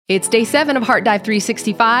It's day 7 of Heart Dive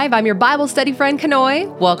 365. I'm your Bible study friend,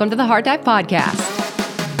 Kanoy. Welcome to the Heart Dive Podcast.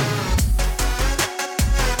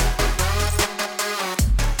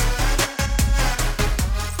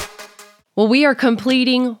 Well, we are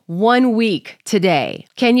completing 1 week today.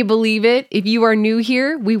 Can you believe it? If you are new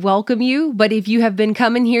here, we welcome you. But if you have been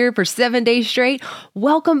coming here for 7 days straight,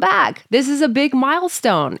 welcome back. This is a big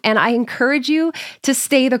milestone, and I encourage you to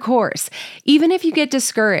stay the course. Even if you get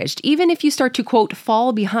discouraged, even if you start to, quote,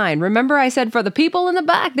 fall behind. Remember I said for the people in the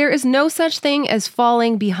back, there is no such thing as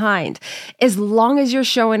falling behind, as long as you're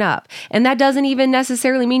showing up. And that doesn't even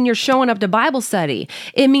necessarily mean you're showing up to Bible study.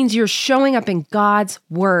 It means you're showing up in God's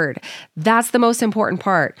Word. That's the most important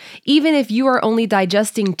part. Even if you are only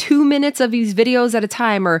digesting 2 minutes of these videos at a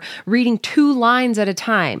time or reading 2 lines at a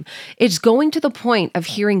time, it's going to the point of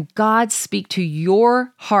hearing God speak to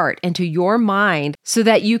your heart and to your mind so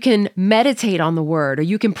that you can meditate on the Word or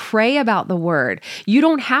you can pray about the Word. You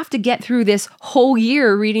don't have to get through this whole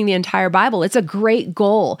year reading the entire Bible. It's a great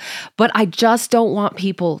goal, but I just don't want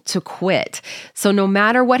people to quit. So no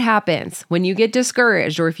matter what happens, when you get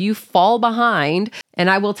discouraged or if you fall behind, and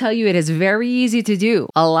I will tell you, it is very easy to do.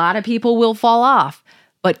 A lot of people will fall off,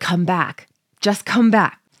 but come back. Just come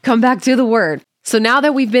back. Come back to the Word. So now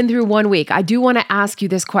that we've been through 1 week, I do want to ask you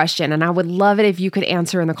this question, and I would love it if you could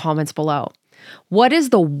answer in the comments below. What is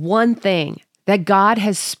the one thing that God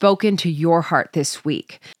has spoken to your heart this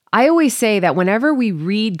week? I always say that whenever we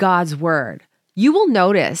read God's Word, you will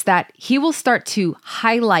notice that He will start to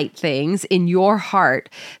highlight things in your heart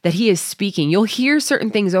that He is speaking. You'll hear certain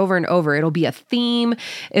things over and over. It'll be a theme.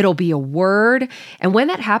 It'll be a word. And when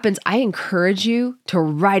that happens, I encourage you to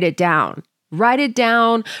write it down. Write it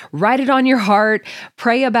down, write it on your heart,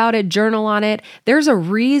 pray about it, journal on it. There's a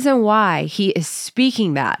reason why He is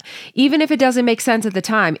speaking that. Even if it doesn't make sense at the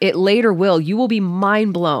time, it later will. You will be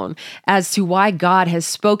mind blown as to why God has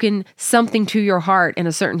spoken something to your heart in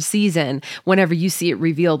a certain season whenever you see it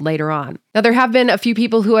revealed later on. Now, there have been a few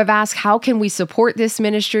people who have asked, how can we support this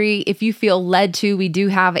ministry? If you feel led to, we do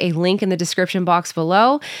have a link in the description box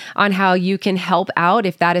below on how you can help out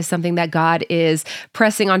if that is something that God is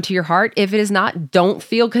pressing onto your heart. If it is not, don't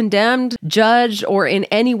feel condemned, judged, or in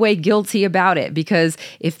any way guilty about it, because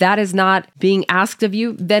if that is not being asked of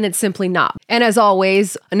you, then it's simply not. And as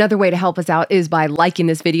always, another way to help us out is by liking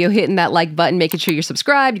this video, hitting that like button, making sure you're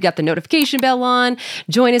subscribed, you got the notification bell on,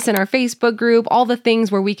 join us in our Facebook group, all the things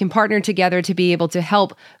where we can partner together to be able to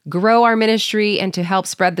help grow our ministry and to help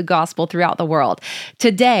spread the gospel throughout the world.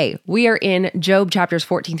 Today, we are in Job chapters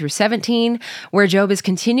 14 through 17, where Job is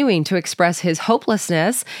continuing to express his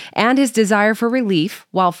hopelessness and his desire for relief,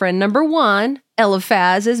 while friend number 1,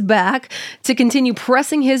 Eliphaz, is back to continue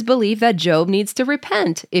pressing his belief that Job needs to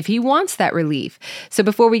repent if he wants that relief. So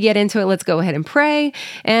before we get into it, let's go ahead and pray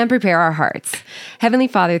and prepare our hearts. Heavenly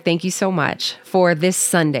Father, thank you so much for this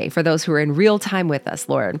Sunday, for those who are in real time with us,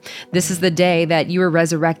 Lord. This is the day that you were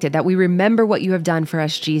resurrected, that we remember what you have done for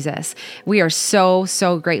us, Jesus. We are so,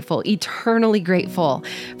 so grateful, eternally grateful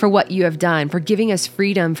for what you have done, for giving us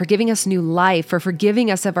freedom, for giving us new life, for forgiving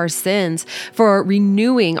us of our sins, for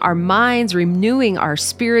renewing our minds, renewing our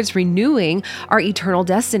spirits, renewing our eternal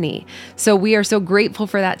destiny. So we are so grateful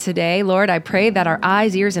for that today. Lord, I pray that our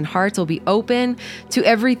eyes, ears, and hearts will be open to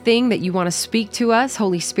everything that you want to speak to us,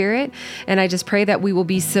 Holy Spirit. And I just pray that we will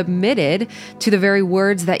be submitted to the very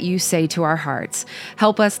words that you say to our hearts.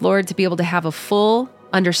 Help us, Lord, to be able to have a full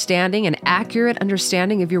understanding, an accurate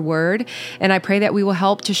understanding of your word. And I pray that we will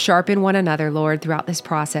help to sharpen one another, Lord, throughout this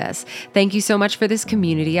process. Thank you so much for this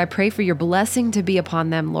community. I pray for your blessing to be upon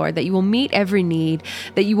them, Lord, that you will meet every need,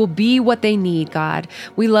 that you will be what they need, God.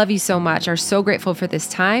 We love you so much, are so grateful for this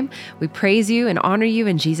time. We praise you and honor you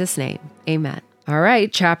in Jesus' name. Amen. All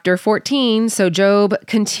right, chapter 14. So Job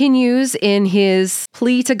continues in his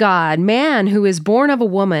plea to God. Man who is born of a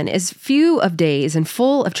woman is few of days and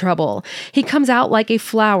full of trouble. He comes out like a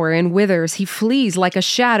flower and withers. He flees like a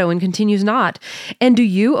shadow and continues not. And do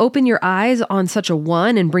you open your eyes on such a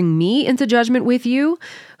one and bring me into judgment with you?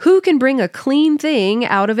 Who can bring a clean thing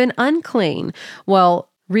out of an unclean? Well,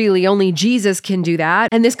 really, only Jesus can do that.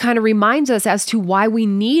 And this kind of reminds us as to why we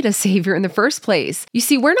need a Savior in the first place. You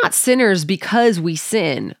see, we're not sinners because we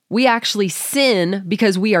sin. We actually sin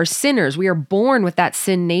because we are sinners. We are born with that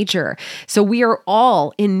sin nature. So we are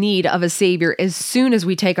all in need of a Savior as soon as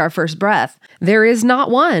we take our first breath. There is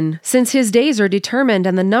not one, since his days are determined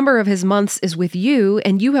and the number of his months is with you,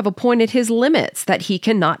 and you have appointed his limits that he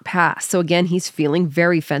cannot pass. So again, he's feeling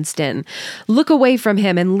very fenced in. Look away from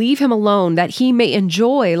him and leave him alone that he may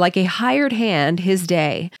enjoy like a hired hand his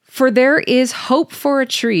day. For there is hope for a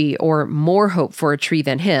tree, or more hope for a tree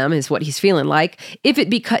than him, is what he's feeling like, if it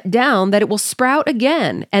be cut down, that it will sprout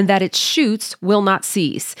again, and that its shoots will not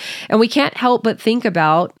cease. And we can't help but think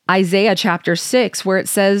about Isaiah chapter 6, where it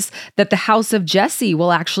says that the house of Jesse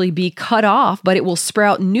will actually be cut off, but it will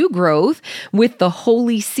sprout new growth with the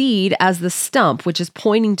holy seed as the stump, which is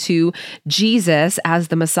pointing to Jesus as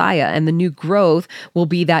the Messiah. And the new growth will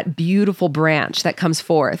be that beautiful branch that comes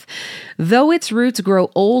forth. Though its roots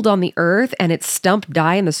grow old on the earth and its stump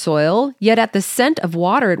die in the soil, yet at the scent of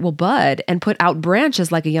water it will bud and put out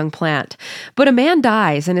branches like a young plant. But a man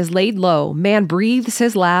dies and is laid low. Man breathes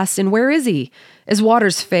his last, and where is he? As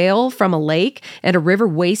waters fail from a lake and a river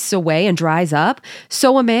wastes away and dries up,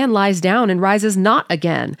 so a man lies down and rises not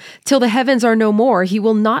again. Till the heavens are no more, he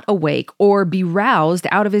will not awake or be roused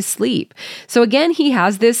out of his sleep. So again, he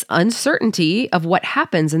has this uncertainty of what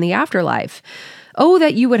happens in the afterlife. Oh,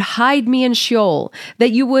 that you would hide me in Sheol,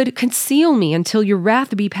 that you would conceal me until your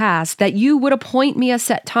wrath be past, that you would appoint me a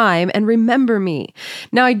set time and remember me.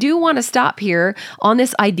 Now, I do want to stop here on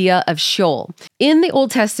this idea of Sheol. In the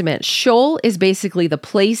Old Testament, Sheol is basically the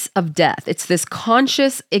place of death. It's this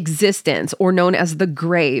conscious existence, or known as the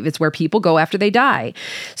grave. It's where people go after they die.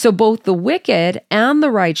 So both the wicked and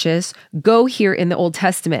the righteous go here in the Old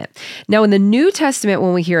Testament. Now, in the New Testament,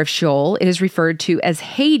 when we hear of Sheol, it is referred to as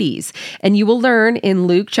Hades. And you will learn in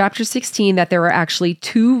Luke chapter 16 that there are actually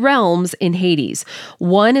two realms in Hades.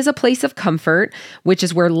 One is a place of comfort, which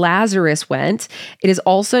is where Lazarus went. It is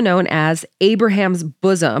also known as Abraham's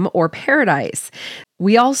bosom, or paradise.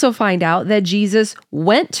 We also find out that Jesus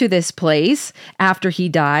went to this place after he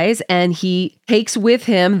dies, and he takes with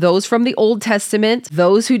him those from the Old Testament,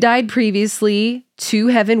 those who died previously, to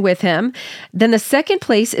heaven with him. Then the second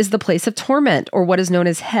place is the place of torment, or what is known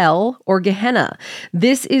as hell or Gehenna.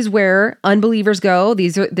 This is where unbelievers go.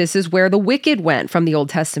 This is where the wicked went from the Old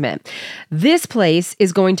Testament. This place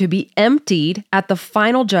is going to be emptied at the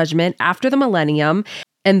final judgment after the millennium.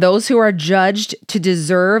 And those who are judged to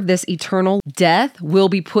deserve this eternal death will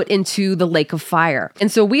be put into the lake of fire.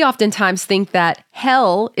 And so we oftentimes think that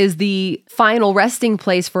hell is the final resting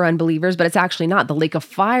place for unbelievers, but it's actually not. The lake of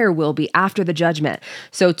fire will be after the judgment.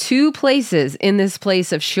 So two places in this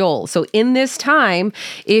place of Sheol. So in this time,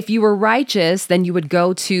 if you were righteous, then you would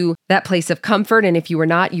go to that place of comfort. And if you were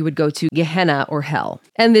not, you would go to Gehenna, or hell.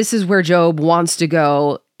 And this is where Job wants to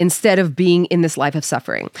go instead of being in this life of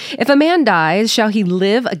suffering. If a man dies, shall he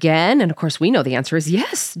live again? And of course, we know the answer is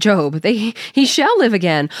yes, Job. He shall live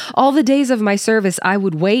again. All the days of my service I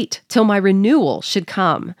would wait till my renewal should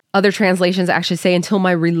come. Other translations actually say until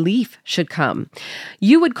my relief should come.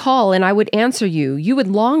 You would call and I would answer you. You would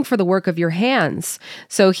long for the work of your hands.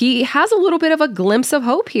 So he has a little bit of a glimpse of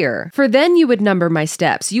hope here. For then you would number my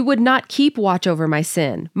steps. You would not keep watch over my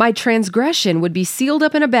sin. My transgression would be sealed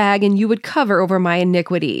up in a bag, and you would cover over my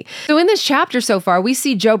iniquity. So in this chapter so far, we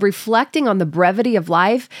see Job reflecting on the brevity of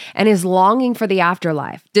life and his longing for the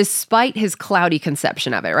afterlife, despite his cloudy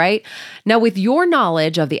conception of it, right? Now, with your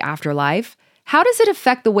knowledge of the afterlife, how does it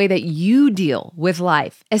affect the way that you deal with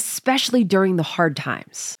life, especially during the hard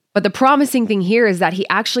times? But the promising thing here is that he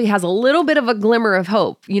actually has a little bit of a glimmer of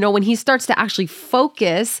hope. You know, when he starts to actually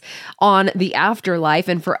focus on the afterlife,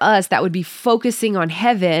 and for us, that would be focusing on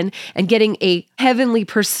heaven and getting a heavenly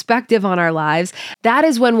perspective on our lives, that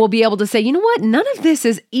is when we'll be able to say, you know what, none of this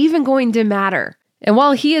is even going to matter. And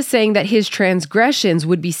while he is saying that his transgressions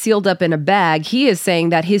would be sealed up in a bag, he is saying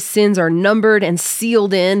that his sins are numbered and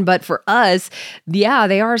sealed in. But for us, yeah,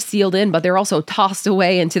 they are sealed in, but they're also tossed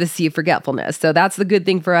away into the sea of forgetfulness. So that's the good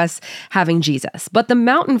thing for us having Jesus. But the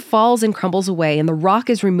mountain falls and crumbles away, and the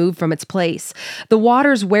rock is removed from its place. The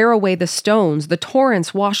waters wear away the stones. The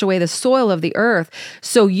torrents wash away the soil of the earth.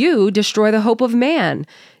 So you destroy the hope of man.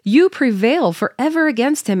 You prevail forever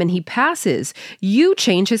against him, and he passes. You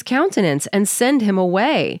change his countenance and send him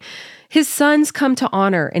away. His sons come to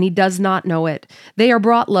honor, and he does not know it. They are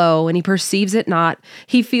brought low, and he perceives it not.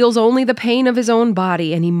 He feels only the pain of his own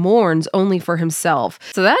body, and he mourns only for himself.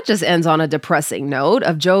 So that just ends on a depressing note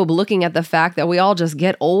of Job looking at the fact that we all just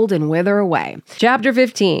get old and wither away. Chapter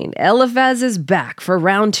 15, Eliphaz is back for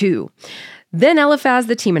round 2. Then Eliphaz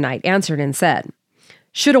the Temanite answered and said,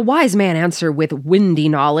 should a wise man answer with windy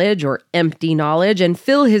knowledge or empty knowledge and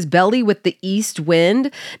fill his belly with the east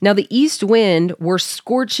wind? Now, the east wind were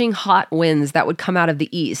scorching hot winds that would come out of the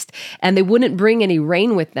east, and they wouldn't bring any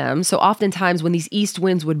rain with them. So oftentimes when these east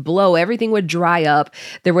winds would blow, everything would dry up.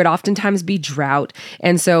 There would oftentimes be drought.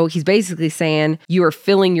 And so he's basically saying, you are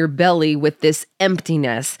filling your belly with this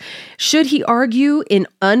emptiness. Should he argue in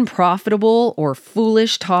unprofitable or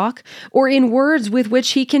foolish talk, or in words with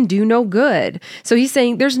which he can do no good? So he's saying,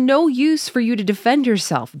 saying, there's no use for you to defend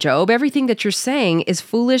yourself, Job. Everything that you're saying is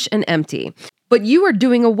foolish and empty. But you are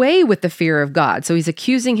doing away with the fear of God. So he's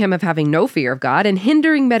accusing him of having no fear of God and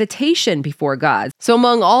hindering meditation before God. So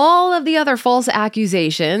among all of the other false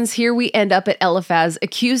accusations, here we end up at Eliphaz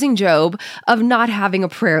accusing Job of not having a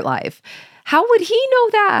prayer life. How would he know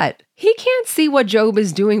that? He can't see what Job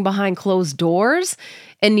is doing behind closed doors,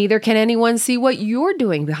 and neither can anyone see what you're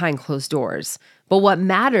doing behind closed doors. But what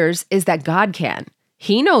matters is that God can.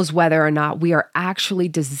 He knows whether or not we are actually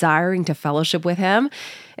desiring to fellowship with him,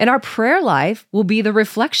 and our prayer life will be the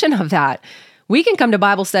reflection of that. We can come to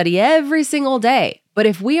Bible study every single day, but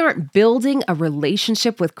if we aren't building a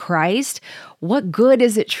relationship with Christ, what good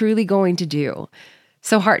is it truly going to do?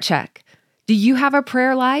 So heart check. Do you have a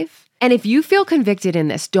prayer life? And if you feel convicted in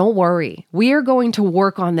this, don't worry. We are going to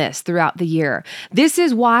work on this throughout the year. This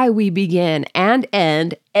is why we begin and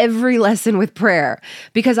end every lesson with prayer,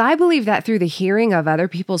 because I believe that through the hearing of other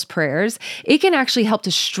people's prayers, it can actually help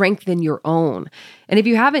to strengthen your own. And if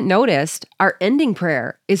you haven't noticed, our ending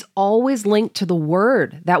prayer is always linked to the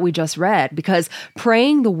word that we just read, because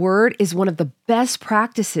praying the word is one of the best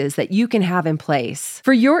practices that you can have in place.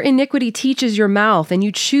 For your iniquity teaches your mouth, and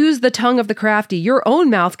you choose the tongue of the crafty. Your own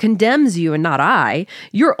mouth condemns you, and not I.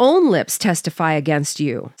 Your own lips testify against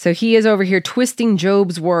you. So he is over here twisting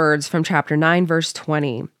Job's words from chapter 9, verse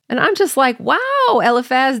 20. And I'm just like, wow,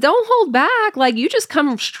 Eliphaz, don't hold back. Like, you just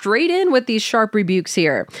come straight in with these sharp rebukes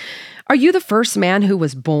here. Are you the first man who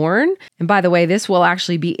was born? And by the way, this will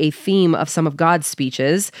actually be a theme of some of God's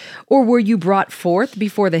speeches. Or were you brought forth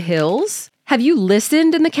before the hills? Have you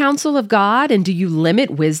listened in the counsel of God? And do you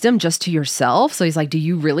limit wisdom just to yourself? So he's like, do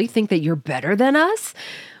you really think that you're better than us?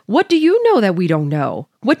 What do you know that we don't know?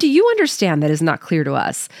 What do you understand that is not clear to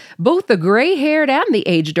us? Both the gray-haired and the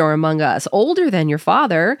aged are among us, older than your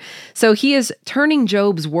father. So he is turning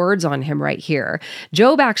Job's words on him right here.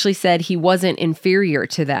 Job actually said he wasn't inferior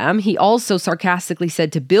to them. He also sarcastically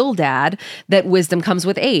said to Bildad that wisdom comes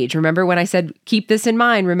with age. Remember when I said, keep this in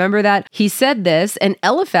mind? Remember that he said this, and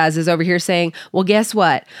Eliphaz is over here saying, well, guess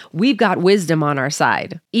what? We've got wisdom on our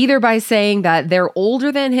side. Either by saying that they're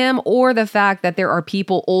older than him, or the fact that there are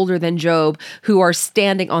people older than Job who are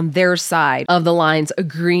standing on their side of the lines,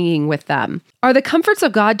 agreeing with them. Are the comforts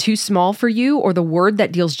of God too small for you, or the word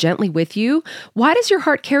that deals gently with you? Why does your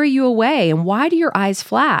heart carry you away, and why do your eyes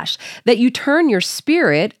flash? That you turn your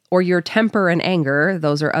spirit, or your temper and anger,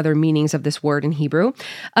 those are other meanings of this word in Hebrew,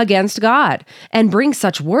 against God, and bring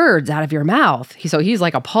such words out of your mouth. So he's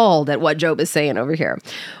like appalled at what Job is saying over here.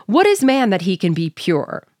 What is man that he can be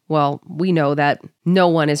pure? Well, we know that no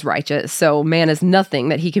one is righteous, so man is nothing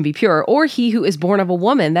that he can be pure, or he who is born of a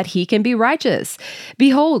woman that he can be righteous.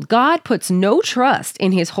 Behold, God puts no trust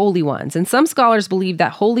in his holy ones, and some scholars believe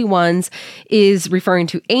that holy ones is referring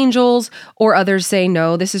to angels, or others say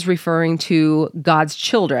no, this is referring to God's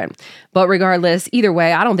children. But regardless, either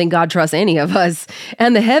way, I don't think God trusts any of us,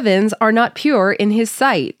 and the heavens are not pure in his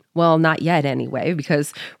sight. Well, not yet anyway,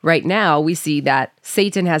 because right now we see that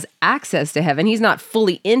Satan has access to heaven. He's not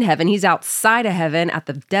fully in heaven. He's outside of heaven at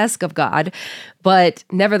the desk of God. But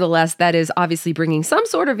nevertheless, that is obviously bringing some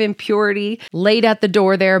sort of impurity laid at the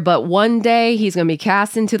door there. But one day he's going to be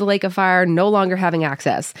cast into the lake of fire, no longer having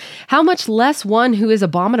access. How much less one who is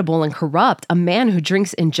abominable and corrupt, a man who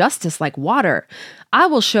drinks injustice like water? I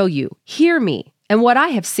will show you. Hear me. And what I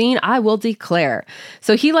have seen, I will declare.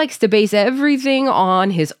 So he likes to base everything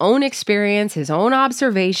on his own experience, his own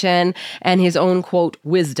observation, and his own, quote,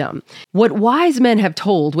 wisdom. What wise men have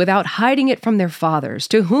told without hiding it from their fathers,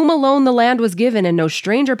 to whom alone the land was given and no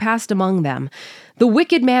stranger passed among them. The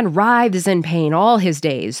wicked man writhes in pain all his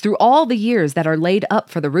days, through all the years that are laid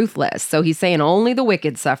up for the ruthless. So he's saying only the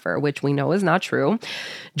wicked suffer, which we know is not true.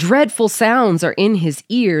 Dreadful sounds are in his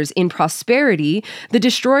ears. In prosperity, the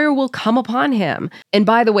destroyer will come upon him. And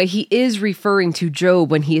by the way, he is referring to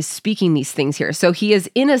Job when he is speaking these things here. So he is,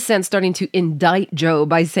 in a sense, starting to indict Job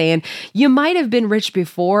by saying, you might have been rich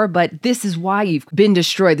before, but this is why you've been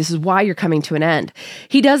destroyed. This is why you're coming to an end.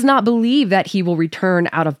 He does not believe that he will return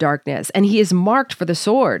out of darkness, and he is marked for the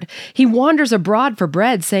sword. He wanders abroad for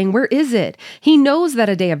bread, saying, where is it? He knows that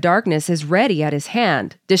a day of darkness is ready at his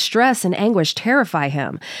hand. Distress and anguish terrify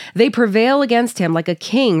him. They prevail against him like a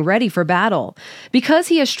king ready for battle. Because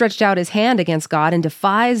he has stretched out his hand against God and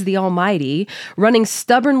defies the Almighty, running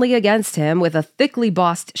stubbornly against him with a thickly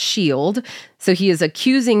bossed shield. So he is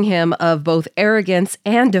accusing him of both arrogance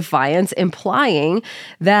and defiance, implying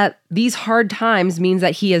that these hard times means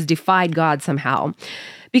that he has defied God somehow.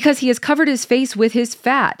 because he has covered his face with his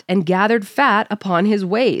fat and gathered fat upon his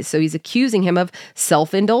ways. So he's accusing him of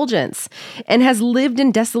self-indulgence, and has lived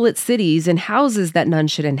in desolate cities and houses that none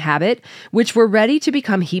should inhabit, which were ready to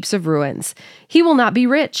become heaps of ruins. He will not be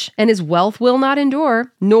rich, and his wealth will not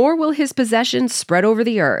endure, nor will his possessions spread over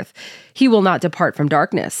the earth. He will not depart from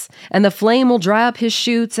darkness, and the flame will dry up his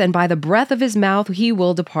shoots, and by the breath of his mouth he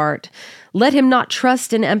will depart. Let him not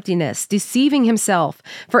trust in emptiness, deceiving himself,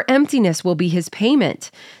 for emptiness will be his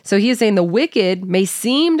payment. So he is saying the wicked may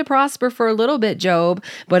seem to prosper for a little bit, Job,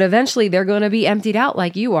 but eventually they're going to be emptied out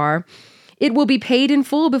like you are. It will be paid in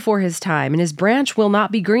full before his time, and his branch will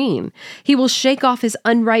not be green. He will shake off his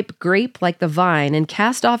unripe grape like the vine, and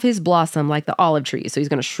cast off his blossom like the olive tree. So he's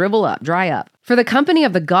going to shrivel up, dry up. For the company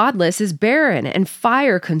of the godless is barren, and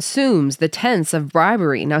fire consumes the tents of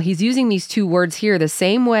bribery. Now he's using these two words here the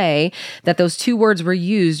same way that those two words were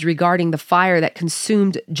used regarding the fire that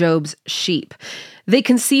consumed Job's sheep. They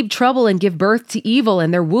conceive trouble and give birth to evil,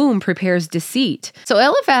 and their womb prepares deceit. So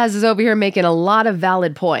Eliphaz is over here making a lot of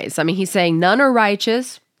valid points. I mean, he's saying none are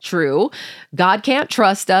righteous. True. God can't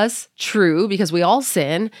trust us. True, because we all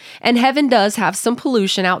sin. And heaven does have some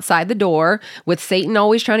pollution outside the door, with Satan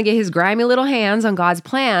always trying to get his grimy little hands on God's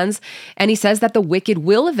plans. And he says that the wicked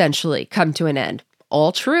will eventually come to an end.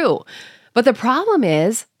 All true. But the problem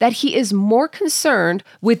is that he is more concerned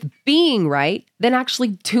with being right than actually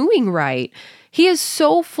doing right. He is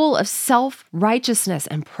so full of self-righteousness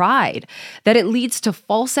and pride that it leads to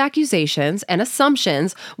false accusations and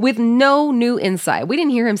assumptions with no new insight. We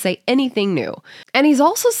didn't hear him say anything new. And he's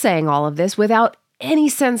also saying all of this without any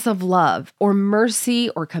sense of love or mercy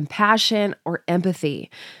or compassion or empathy.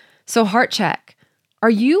 So heart check. Are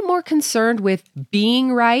you more concerned with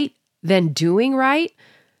being right than doing right?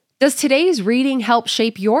 Does today's reading help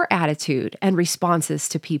shape your attitude and responses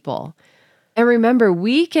to people? And remember,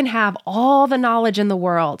 we can have all the knowledge in the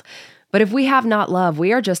world, but if we have not love,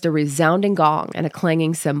 we are just a resounding gong and a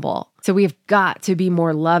clanging cymbal. So we've got to be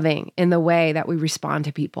more loving in the way that we respond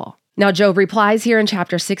to people. Now, Job replies here in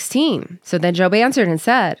chapter 16. So then Job answered and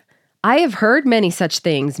said, I have heard many such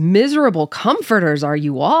things. Miserable comforters are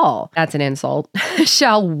you all. That's an insult.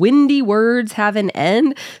 Shall windy words have an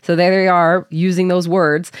end? So there they are using those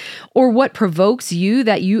words. Or what provokes you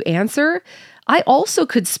that you answer? I also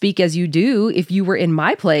could speak as you do if you were in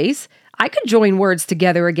my place. I could join words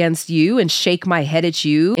together against you and shake my head at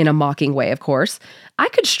you in a mocking way, of course. I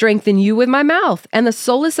could strengthen you with my mouth, and the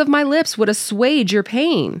solace of my lips would assuage your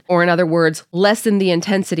pain. Or in other words, lessen the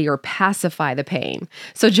intensity or pacify the pain.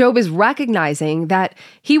 So Job is recognizing that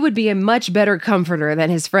he would be a much better comforter than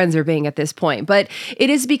his friends are being at this point. But it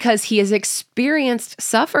is because he has experienced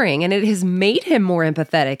suffering, and it has made him more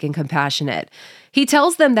empathetic and compassionate. He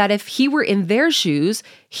tells them that if he were in their shoes,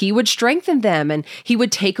 he would strengthen them and he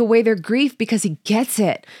would take away their grief because he gets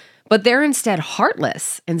it. But they're instead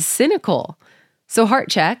heartless and cynical. So heart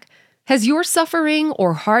check, has your suffering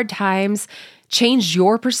or hard times changed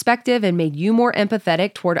your perspective and made you more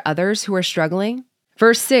empathetic toward others who are struggling?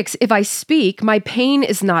 Verse 6, if I speak, my pain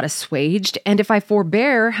is not assuaged, and if I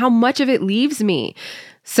forbear, how much of it leaves me?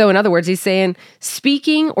 So in other words, he's saying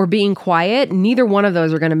speaking or being quiet, neither one of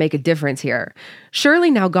those are going to make a difference here.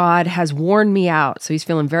 Surely now God has worn me out. So he's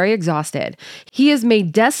feeling very exhausted. He has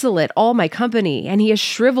made desolate all my company, and he has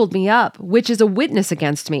shriveled me up, which is a witness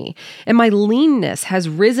against me. And my leanness has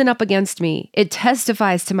risen up against me. It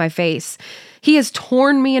testifies to my face. He has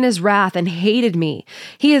torn me in his wrath and hated me.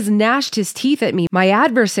 He has gnashed his teeth at me. My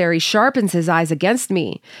adversary sharpens his eyes against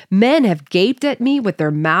me. Men have gaped at me with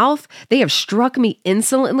their mouth. They have struck me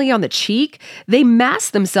insolently on the cheek. They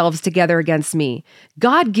mass themselves together against me.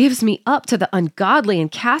 God gives me up to the ungodly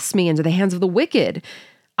and casts me into the hands of the wicked.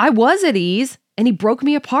 I was at ease, and he broke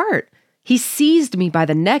me apart. He seized me by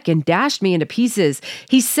the neck and dashed me into pieces.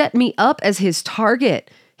 He set me up as his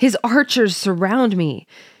target. His archers surround me.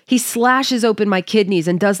 He slashes open my kidneys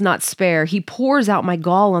and does not spare. He pours out my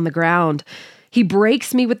gall on the ground. He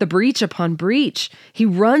breaks me with the breach upon breach. He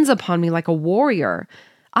runs upon me like a warrior.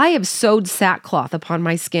 I have sewed sackcloth upon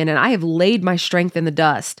my skin, and I have laid my strength in the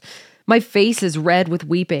dust. My face is red with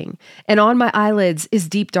weeping, and on my eyelids is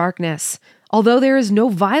deep darkness, although there is no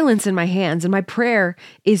violence in my hands, and my prayer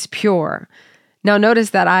is pure. Now notice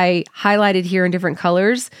that I highlighted here in different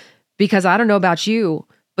colors, because I don't know about you,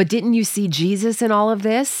 but didn't you see Jesus in all of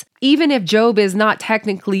this? Even if Job is not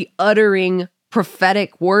technically uttering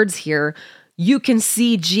prophetic words here, you can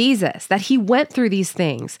see Jesus, that he went through these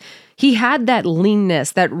things. He had that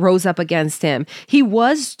leanness that rose up against him. He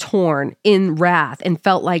was torn in wrath and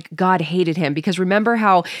felt like God hated him, because remember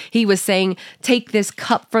how he was saying, take this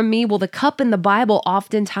cup from me? Well, the cup in the Bible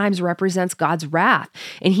oftentimes represents God's wrath.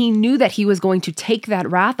 And he knew that he was going to take that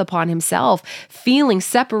wrath upon himself, feeling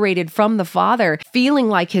separated from the Father, feeling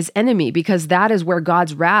like his enemy, because that is where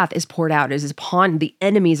God's wrath is poured out, is upon the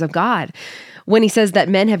enemies of God. When he says that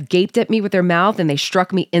men have gaped at me with their mouth and they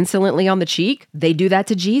struck me insolently on the cheek, they do that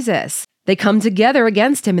to Jesus. They come together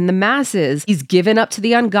against him in the masses. He's given up to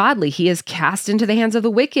the ungodly. He is cast into the hands of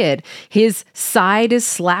the wicked. His side is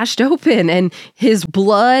slashed open and his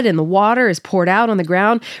blood and the water is poured out on the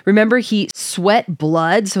ground. Remember, he sweat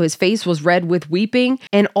blood, so his face was red with weeping,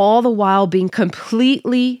 and all the while being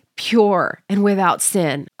completely pure and without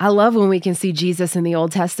sin. I love when we can see Jesus in the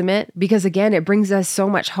Old Testament, because again, it brings us so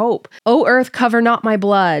much hope. O earth, cover not my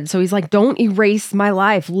blood. So he's like, don't erase my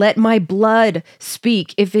life. Let my blood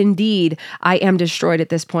speak if indeed I am destroyed at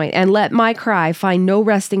this point, and let my cry find no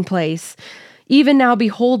resting place. Even now,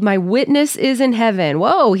 behold, my witness is in heaven.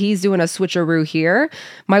 Whoa, he's doing a switcheroo here.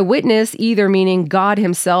 My witness, either meaning God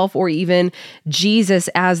himself or even Jesus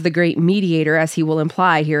as the great mediator, as he will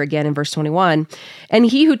imply here again in verse 21. And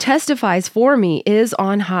he who testifies for me is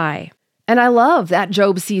on high. And I love that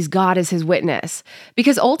Job sees God as his witness,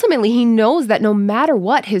 because ultimately he knows that no matter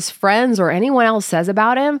what his friends or anyone else says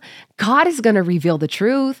about him, God is going to reveal the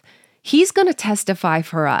truth. He's going to testify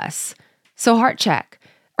for us. So heart check.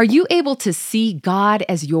 Are you able to see God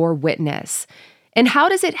as your witness? And how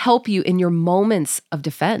does it help you in your moments of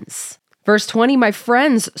defense? Verse 20, my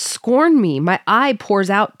friends scorn me. My eye pours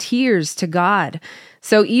out tears to God.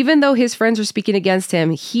 So even though his friends are speaking against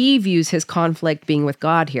him, he views his conflict being with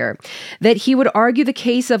God here. That he would argue the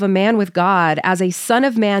case of a man with God as a son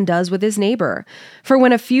of man does with his neighbor. For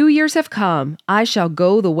when a few years have come, I shall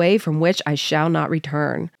go the way from which I shall not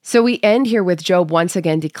return. So we end here with Job once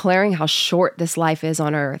again declaring how short this life is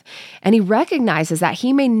on earth. And he recognizes that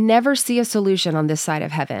he may never see a solution on this side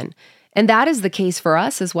of heaven. And that is the case for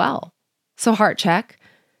us as well. So heart check.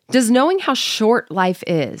 Does knowing how short life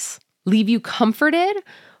is leave you comforted,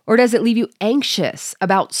 or does it leave you anxious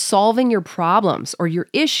about solving your problems or your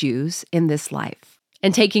issues in this life?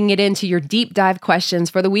 And taking it into your deep dive questions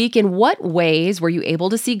for the week, in what ways were you able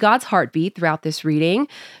to see God's heartbeat throughout this reading?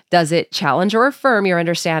 Does it challenge or affirm your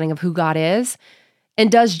understanding of who God is?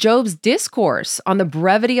 And does Job's discourse on the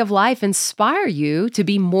brevity of life inspire you to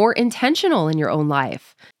be more intentional in your own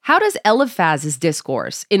life? How does Eliphaz's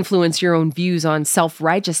discourse influence your own views on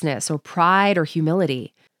self-righteousness or pride or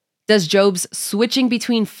humility? Does Job's switching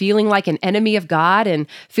between feeling like an enemy of God and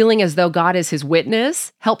feeling as though God is his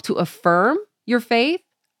witness help to affirm your faith,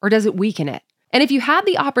 or does it weaken it? And if you had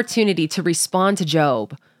the opportunity to respond to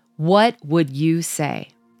Job, what would you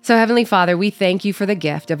say? So Heavenly Father, we thank you for the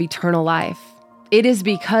gift of eternal life. It is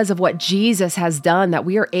because of what Jesus has done that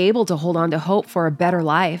we are able to hold on to hope for a better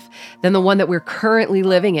life than the one that we're currently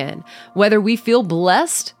living in, whether we feel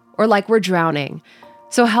blessed or like we're drowning.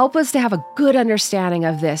 So help us to have a good understanding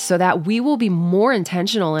of this so that we will be more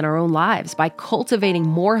intentional in our own lives by cultivating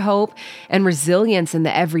more hope and resilience in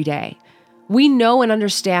the everyday. We know and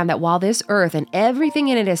understand that while this earth and everything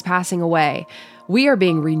in it is passing away, we are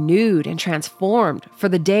being renewed and transformed for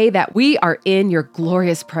the day that we are in your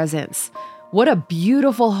glorious presence. What a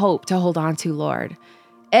beautiful hope to hold on to, Lord.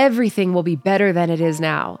 Everything will be better than it is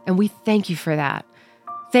now, and we thank you for that.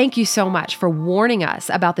 Thank you so much for warning us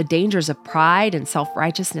about the dangers of pride and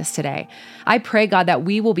self-righteousness today. I pray, God, that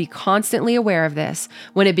we will be constantly aware of this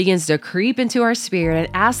when it begins to creep into our spirit,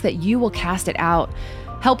 and ask that you will cast it out.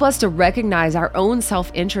 Help us to recognize our own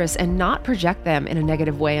self-interests and not project them in a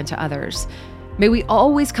negative way into others. May we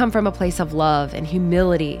always come from a place of love and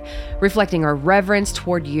humility, reflecting our reverence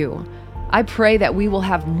toward you. I pray that we will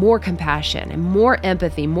have more compassion and more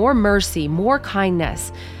empathy, more mercy, more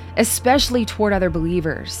kindness, especially toward other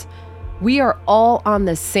believers. We are all on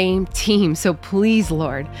the same team, so please,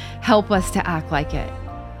 Lord, help us to act like it.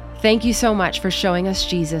 Thank you so much for showing us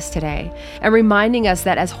Jesus today and reminding us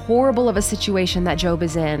that as horrible of a situation that Job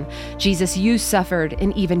is in, Jesus, you suffered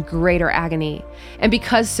in even greater agony. And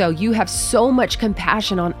because so, you have so much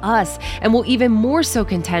compassion on us and will even more so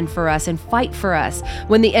contend for us and fight for us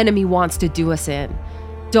when the enemy wants to do us in.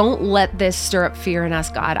 Don't let this stir up fear in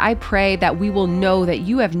us, God. I pray that we will know that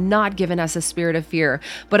you have not given us a spirit of fear,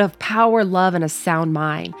 but of power, love, and a sound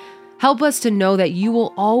mind. Help us to know that you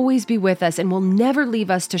will always be with us and will never leave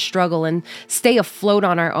us to struggle and stay afloat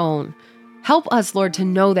on our own. Help us, Lord, to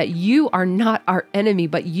know that you are not our enemy,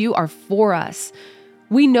 but you are for us.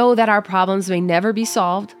 We know that our problems may never be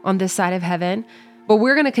solved on this side of heaven, But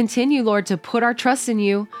we're going to continue, Lord, to put our trust in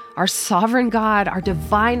you, our sovereign God, our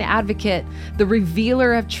divine advocate, the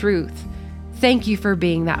revealer of truth. Thank you for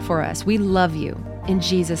being that for us. We love you. In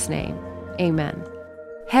Jesus' name, amen.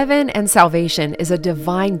 Heaven and salvation is a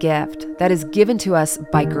divine gift that is given to us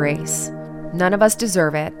by grace. None of us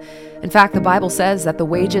deserve it. In fact, the Bible says that the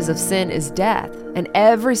wages of sin is death, and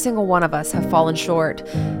every single one of us have fallen short,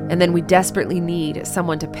 and then we desperately need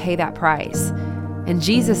someone to pay that price. And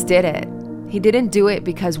Jesus did it. He didn't do it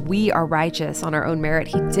because we are righteous on our own merit.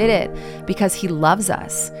 He did it because he loves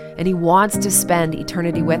us, and he wants to spend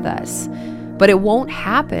eternity with us. But it won't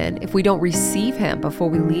happen if we don't receive him before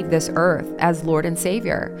we leave this earth as Lord and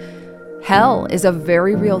Savior. Hell is a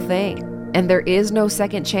very real thing, and there is no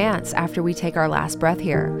second chance after we take our last breath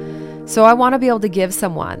here. So I want to be able to give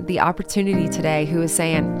someone the opportunity today who is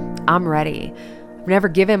saying, I'm ready. I've never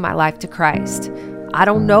given my life to Christ. I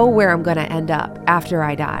don't know where I'm going to end up after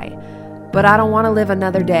I die, but I don't want to live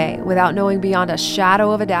another day without knowing beyond a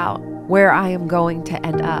shadow of a doubt where I am going to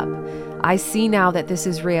end up. I see now that this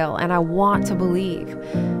is real, and I want to believe.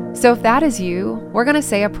 So if that is you, we're going to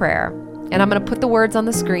say a prayer, and I'm going to put the words on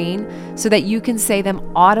the screen so that you can say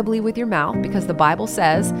them audibly with your mouth, because the Bible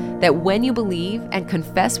says that when you believe and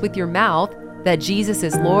confess with your mouth that Jesus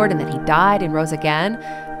is Lord and that he died and rose again,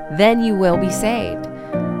 then you will be saved.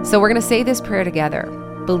 So we're going to say this prayer together.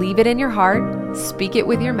 Believe it in your heart, speak it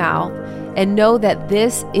with your mouth, and know that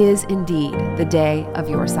this is indeed the day of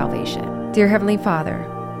your salvation. Dear Heavenly Father,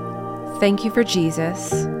 thank you for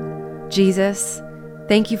Jesus. Jesus,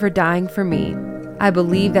 thank you for dying for me. I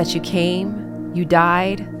believe that you came, you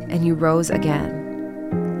died, and you rose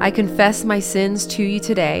again. I confess my sins to you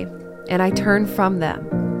today, and I turn from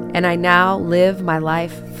them, and I now live my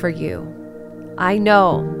life for you. I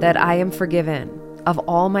know that I am forgiven of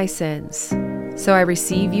all my sins, so I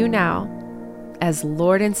receive you now as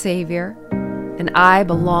Lord and Savior, and I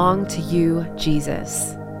belong to you,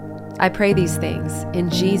 Jesus. I pray these things in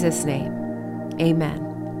Jesus' name. Amen.